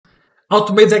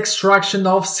Automate extraction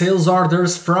of sales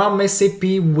orders from SAP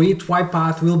with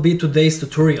UiPath will be today's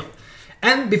tutorial.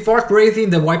 And before creating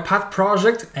the UiPath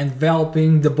project and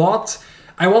developing the bot,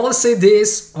 I will always say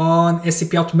this on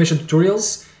SAP automation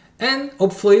tutorials, and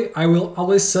hopefully I will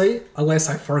always say, unless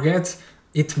I forget,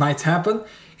 it might happen.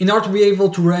 In order to be able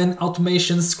to run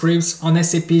automation scripts on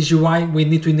SAP GUI, we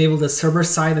need to enable the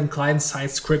server-side and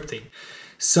client-side scripting.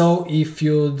 So if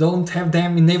you don't have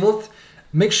them enabled,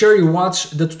 make sure you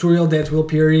watch the tutorial that will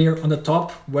appear here on the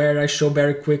top, where I show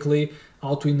very quickly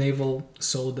how to enable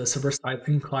the server-side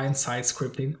and client-side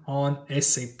scripting on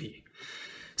SAP.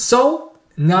 So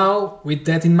now with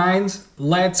that in mind,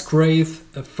 let's create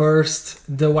first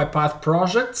the UiPath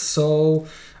project. So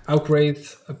I'll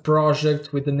create a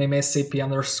project with the name SAP_sales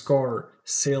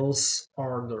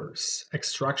orders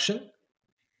extraction.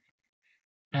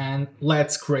 And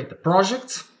let's create a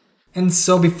project. And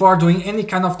so before doing any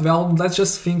kind of development, let's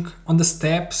just think on the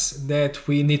steps that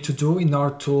we need to do in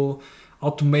order to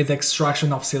automate the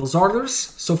extraction of sales orders.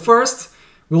 So first,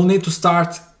 we'll need to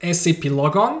start SAP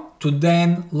logon to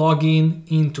then log in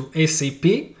into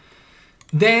SAP.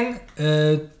 Then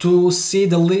to see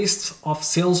the list of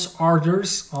sales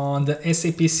orders on the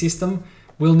SAP system,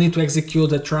 we'll need to execute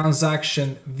the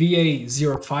transaction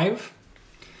VA05.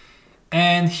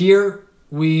 And here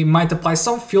we might apply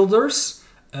some filters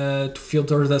to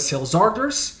filter the sales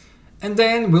orders, and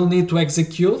then we'll need to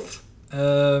execute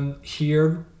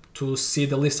here to see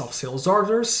the list of sales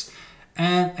orders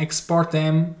and export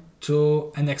them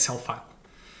to an Excel file.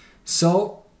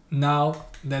 So now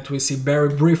that we see very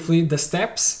briefly the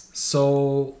steps,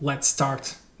 so let's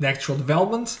start the actual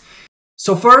development.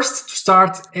 So first, to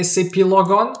start SAP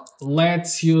logon,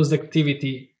 let's use the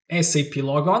activity SAP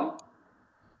logon.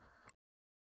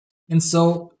 And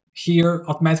so here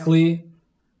automatically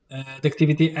the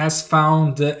activity has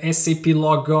found the SAP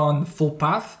logon full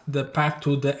path, the path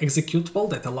to the executable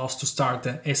that allows to start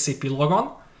the SAP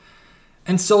logon.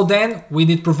 And so then we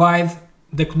need to provide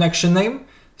the connection name.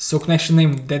 So connection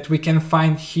name that we can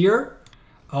find here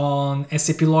on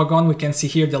SAP logon, we can see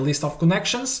here the list of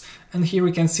connections, and here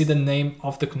we can see the name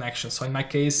of the connection. So in my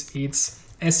case, it's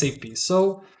SAP.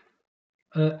 So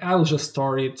I'll just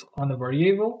store it on a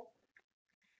variable.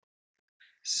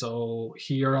 So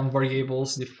here on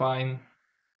variables, define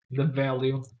the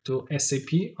value to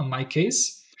SAP on my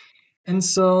case. And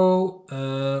so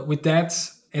with that,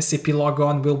 SAP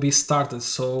logon will be started.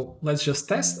 So let's just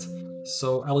test.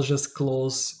 So I'll just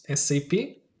close SAP.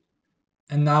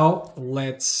 And now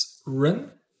let's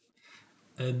run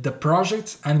the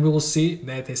project, and we will see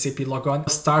that SAP logon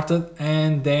started,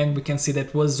 and then we can see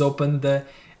that was opened the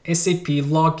SAP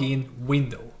login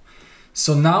window.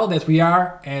 So now that we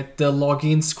are at the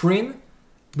login screen,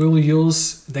 we will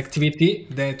use the activity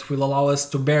that will allow us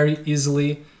to very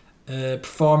easily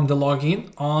perform the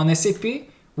login on SAP,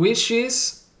 which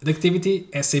is the activity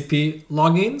SAP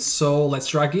login. So let's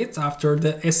drag it after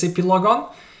the SAP logon.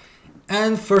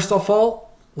 And first of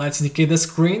all, let's indicate the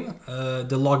screen,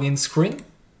 the login screen.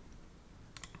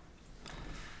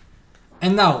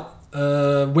 And now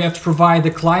we have to provide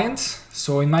the client.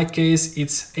 So in my case,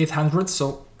 it's 800.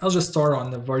 So I'll just store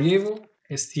on the variable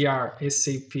str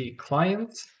SAP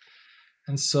client,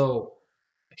 and so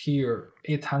here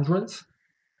 800,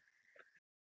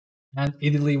 and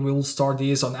ideally we'll store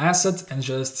this on asset and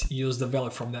just use the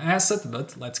value from the asset,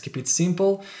 but let's keep it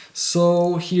simple.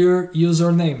 So here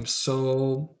username,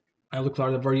 so I'll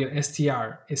declare the variable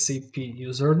str SAP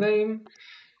username,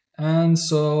 and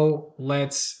so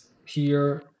let's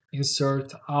here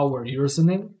insert our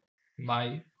username,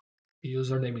 my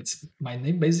username, it's my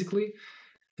name basically.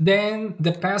 Then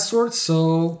the password,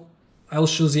 so I'll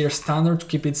choose here standard to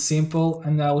keep it simple,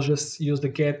 and I'll just use the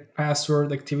get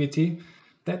password activity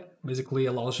that basically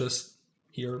allows us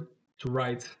here to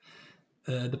write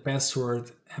the password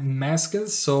masked.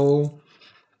 So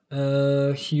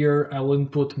here I will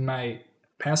input my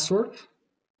password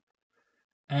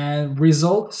and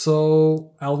result,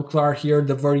 so I'll declare here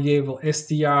the variable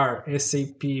str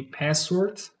SAP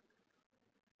password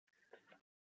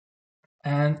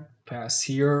and pass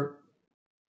here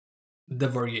the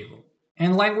variable.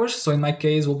 And language, so in my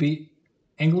case will be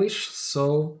English,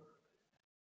 so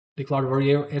declare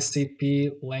variable SAP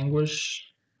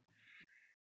language,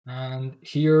 and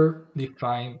here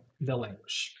define the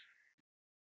language.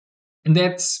 And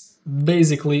that's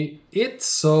basically it.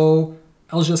 So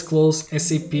I'll just close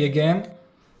SAP again,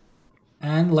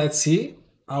 and let's see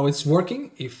how it's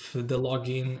working, if the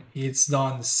login is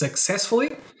done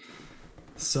successfully.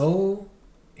 So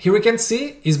here we can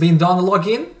see it's been done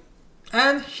login,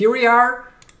 and here we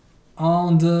are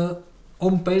on the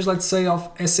home page, let's say,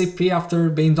 of SAP after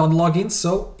being done login,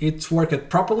 so it worked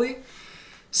properly.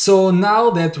 So now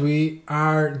that we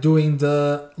are doing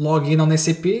the login on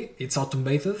SAP, it's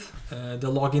automated,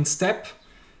 the login step.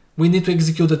 We need to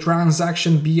execute the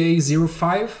transaction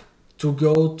BA05 to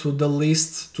go to the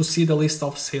list, to see the list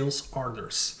of sales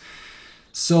orders.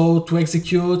 So to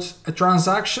execute a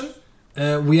transaction,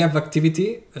 we have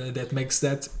activity that makes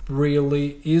that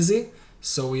really easy.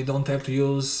 So we don't have to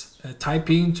use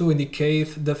typing to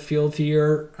indicate the field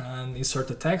here and insert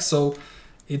the text. So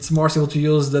it's more simple to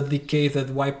use the dedicated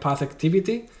UiPath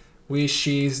activity, which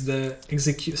is the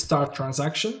execute start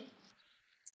transaction.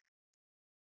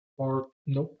 Or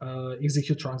no,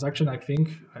 execute transaction, I think.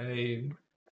 I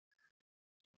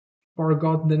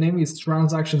forgot the name, it's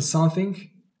transaction something.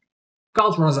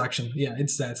 Call transaction, yeah,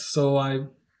 it's that. So I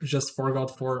just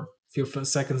forgot for a few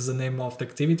seconds the name of the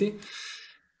activity.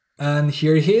 And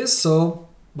here it is, so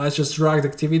let's just drag the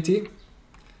activity,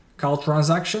 call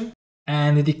transaction,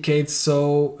 and indicate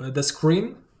so the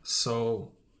screen,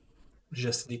 so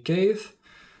just indicate.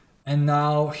 And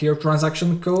now here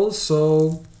transaction code,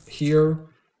 so here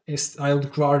is I'll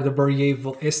declare the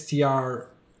variable str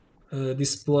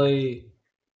display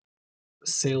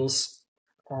sales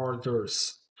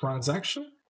orders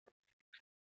transaction.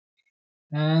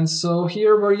 And so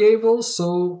here variable,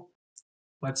 so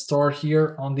let's start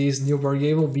here on this new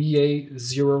variable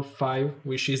BA05,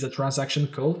 which is the transaction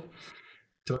code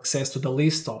to access to the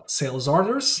list of sales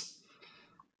orders.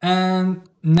 And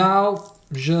now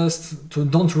just to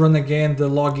don't run again the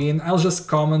login, I'll just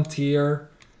comment here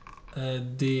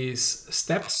these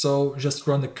steps. So just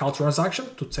run the call transaction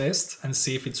to test and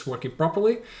see if it's working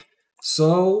properly.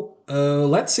 So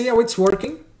let's see how it's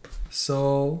working.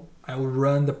 So I will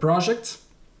run the project,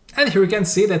 and here we can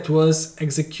see that was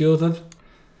executed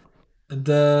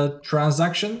the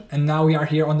transaction, and now we are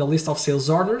here on the list of sales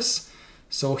orders.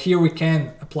 So here we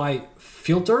can apply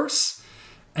filters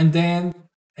and then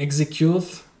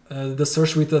execute the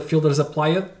search with the filters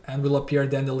applied, and will appear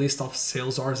then the list of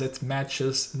sales orders that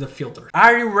matches the filter.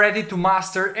 Are you ready to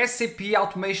master SAP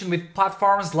automation with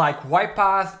platforms like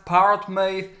UiPath, Power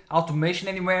Automate, Automation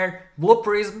Anywhere, Blue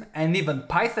Prism, and even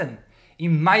Python?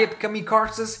 In my upcoming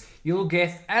courses, you'll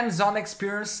get hands-on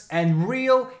experience and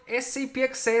real SAP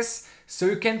access so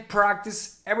you can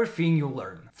practice everything you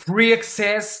learn. Free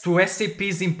access to SAP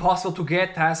is impossible to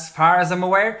get as far as I'm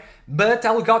aware, but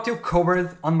I'll got you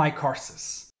covered on my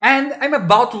courses. And I'm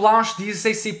about to launch these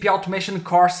SAP automation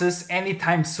courses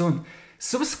anytime soon.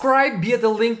 Subscribe via the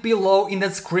link below in the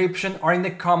description or in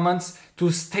the comments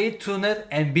to stay tuned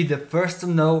and be the first to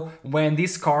know when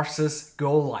these courses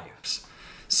go live.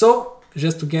 So,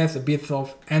 just to get a bit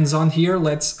of hands-on here,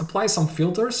 let's apply some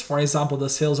filters, for example, the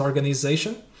sales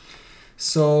organization.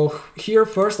 So here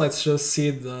first, let's just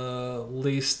see the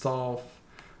list of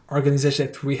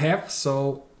organizations that we have.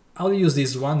 So I'll use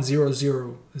this one,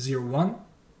 0001.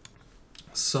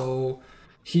 So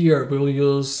here we'll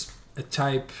use a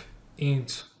type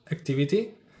int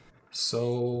activity.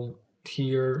 So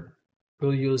here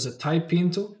we'll use a type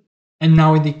into, and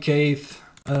now indicate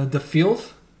the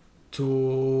field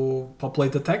to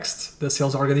populate the text, the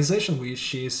sales organization,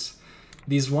 which is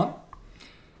this one.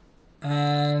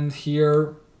 And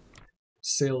here,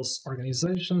 sales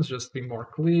organizations, just be more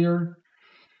clear.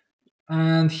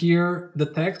 And here, the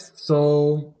text.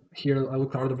 So here I will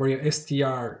call the variable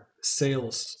str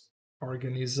sales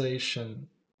organization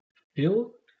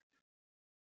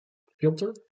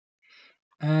filter.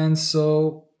 And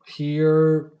so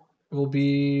here will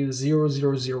be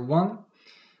 0001.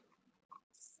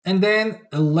 And then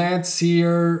let's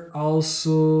here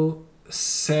also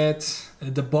set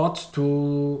the bot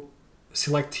to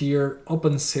select here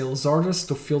open sales orders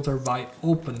to filter by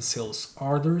open sales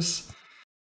orders.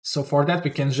 So for that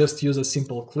we can just use a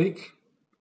simple click.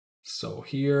 So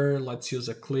here let's use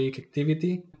a click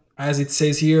activity. As it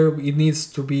says here, it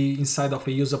needs to be inside of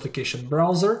a use application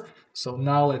browser. So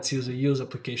now let's use a use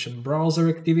application browser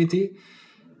activity,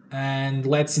 and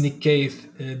let's indicate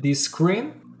this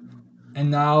screen. And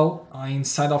now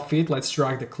inside of it, let's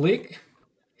drag the click.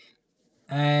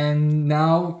 And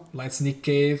now let's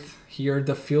indicate here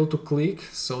the field to click,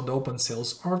 so the open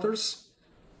sales orders.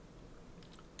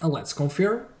 And let's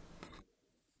confirm.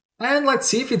 And let's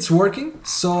see if it's working.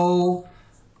 So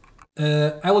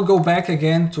I will go back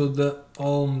again to the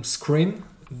home screen,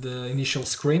 the initial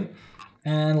screen.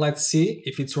 And let's see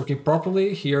if it's working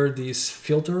properly. Here are these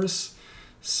filters.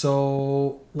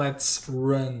 So let's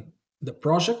run the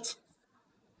project.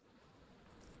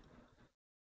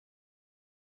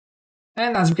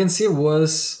 And as you can see,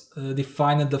 was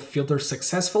defined the filter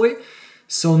successfully.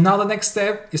 So now the next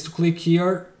step is to click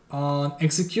here on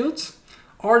execute.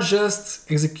 or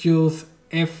just execute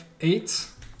F8.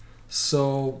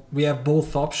 So we have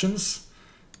both options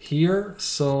here.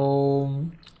 So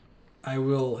I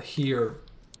will here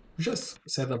just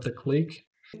set up the click.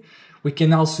 We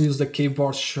can also use the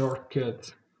keyboard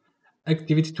shortcut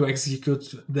activity to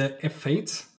execute the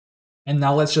F8. And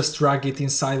now let's just drag it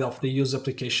inside of the use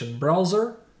application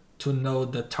browser to know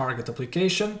the target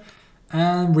application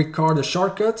and record the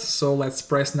shortcut. So let's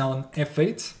press now on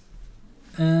F8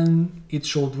 and it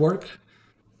should work.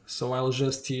 So I'll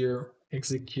just here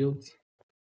execute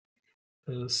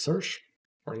the search,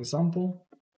 for example.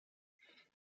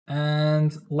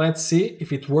 And let's see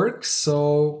if it works.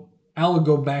 So I'll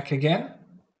go back again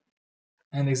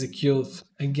and execute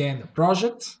again the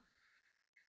project.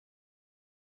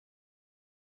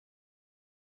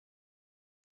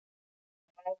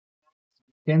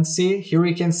 Here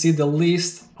we can see the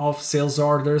list of sales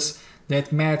orders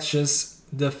that matches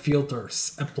the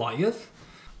filters applied.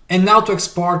 And now to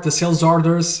export the sales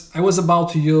orders, I was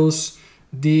about to use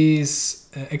this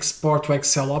export to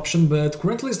Excel option, but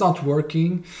currently it's not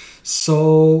working.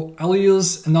 So I'll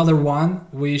use another one,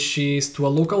 which is to a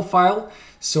local file.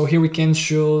 So here we can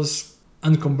choose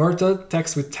unconverted,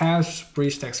 text with tabs,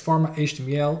 bridge text format,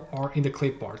 HTML, or in the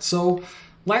clipboard. So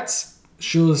let's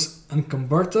choose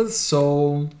unconverted.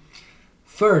 So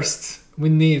first we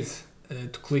need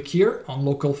to click here on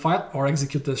local file or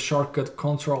execute the shortcut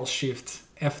Ctrl+Shift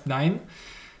F9.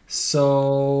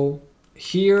 So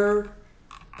here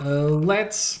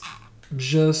let's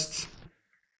just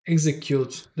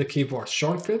execute the keyboard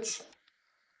shortcut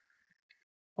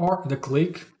or the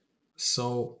click,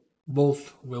 so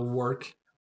both will work.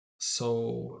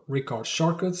 So record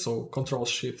shortcut, so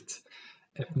Ctrl+Shift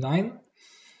F9,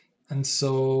 and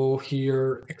so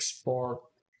here export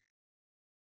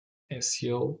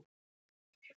SEO.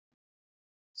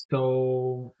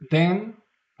 So then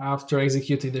after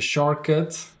executing the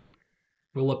shortcut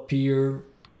will appear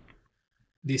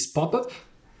this pop-up.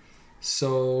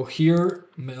 So here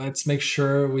let's make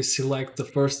sure we select the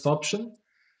first option.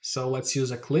 So let's use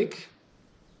a click.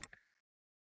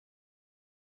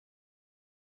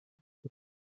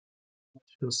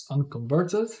 Choose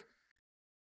unconverted.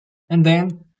 And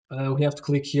then we have to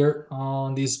click here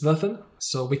on this button.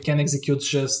 So we can execute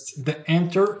just the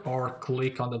enter or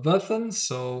click on the button.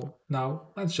 So now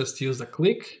let's just use the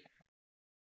click.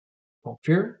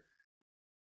 Confirm.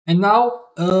 And now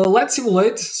let's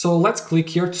simulate. So let's click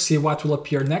here to see what will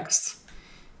appear next.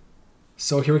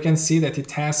 So here we can see that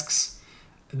it asks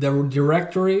the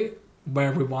directory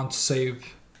where we want to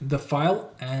save the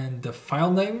file and the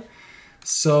file name.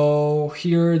 So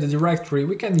here the directory,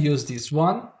 we can use this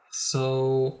one.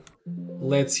 So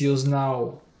let's use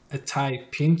now a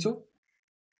type into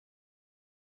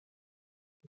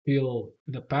fill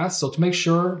the path. So to make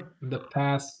sure the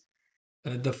path,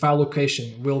 the file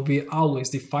location will be always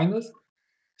defined.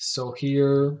 So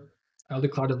here I'll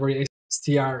declare the variable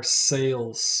str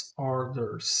sales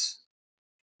orders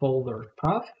folder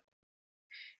path.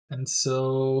 And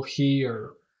so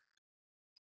here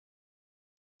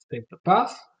take the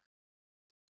path.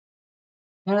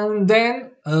 And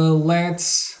then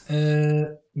let's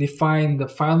define the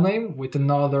file name with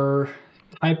another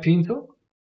type into.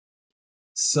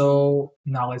 So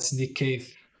now let's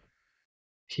indicate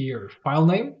here file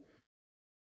name.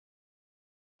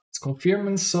 Let's confirm,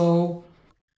 and so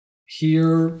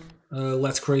here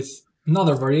let's create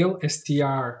another variable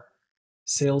str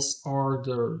sales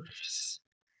orders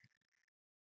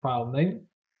file name,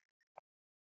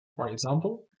 for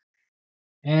example.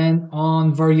 And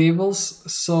on variables,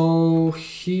 so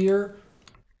here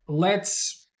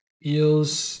let's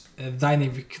use a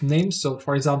dynamic name. So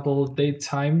for example,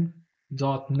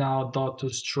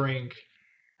 datetime.now.toString.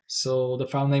 So the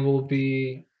file name will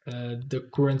be the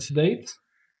current date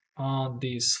on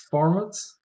this format,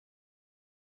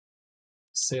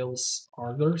 sales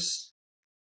orders.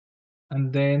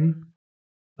 And then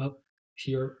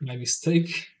here my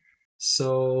mistake.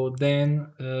 So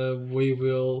then we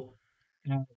will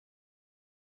add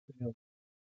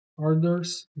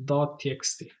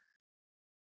orders.txt.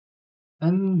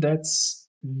 And that's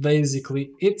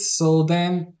basically it. So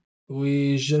then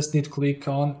we just need to click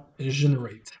on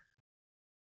generate.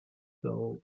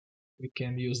 So we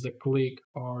can use the click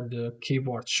or the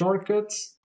keyboard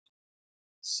shortcuts.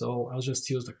 So I'll just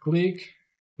use the click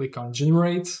on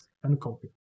generate and copy.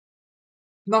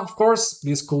 Now, of course,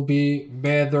 this could be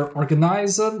better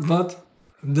organized, but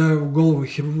the goal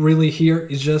really here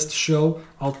is just to show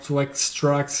how to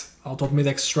automate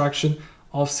extraction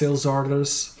of sales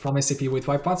orders from SAP with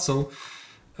UiPath. So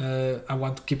I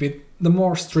want to keep it the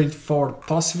more straightforward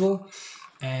possible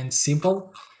and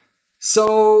simple.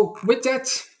 So with that,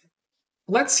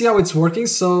 let's see how it's working.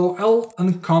 So I'll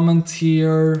uncomment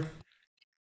here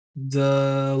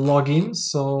the login.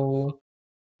 So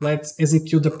let's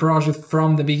execute the project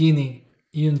from the beginning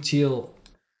until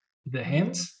the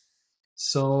end.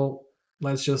 So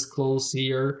let's just close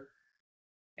here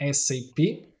SAP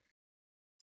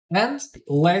and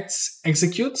let's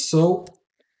execute. So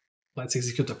let's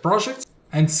execute the project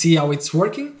and see how it's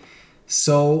working.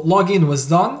 So login was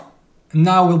done.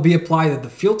 Now will be applied the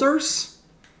filters.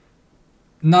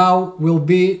 Now will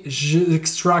be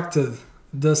extracted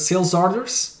the sales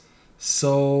orders.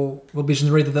 So will be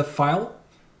generated a file.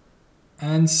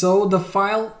 And so the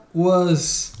file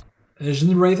was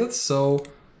generated. So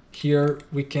here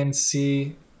we can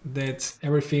see that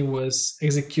everything was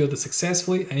executed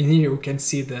successfully. And here we can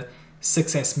see the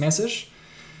success message.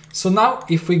 So now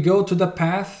if we go to the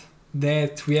path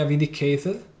that we have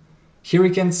indicated, here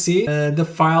we can see the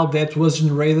file that was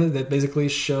generated that basically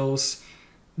shows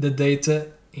the data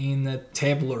in a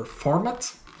tabular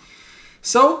format.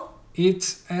 So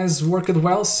it has worked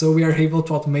well, so we are able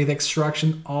to automate the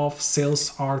extraction of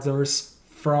sales orders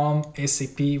from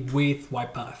SAP with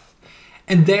UiPath.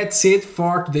 And that's it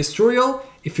for today's tutorial.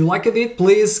 If you liked it,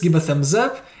 please give a thumbs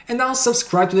up and now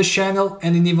subscribe to the channel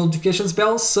and enable notifications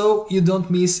bell so you don't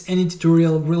miss any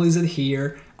tutorial released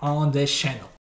here on the channel.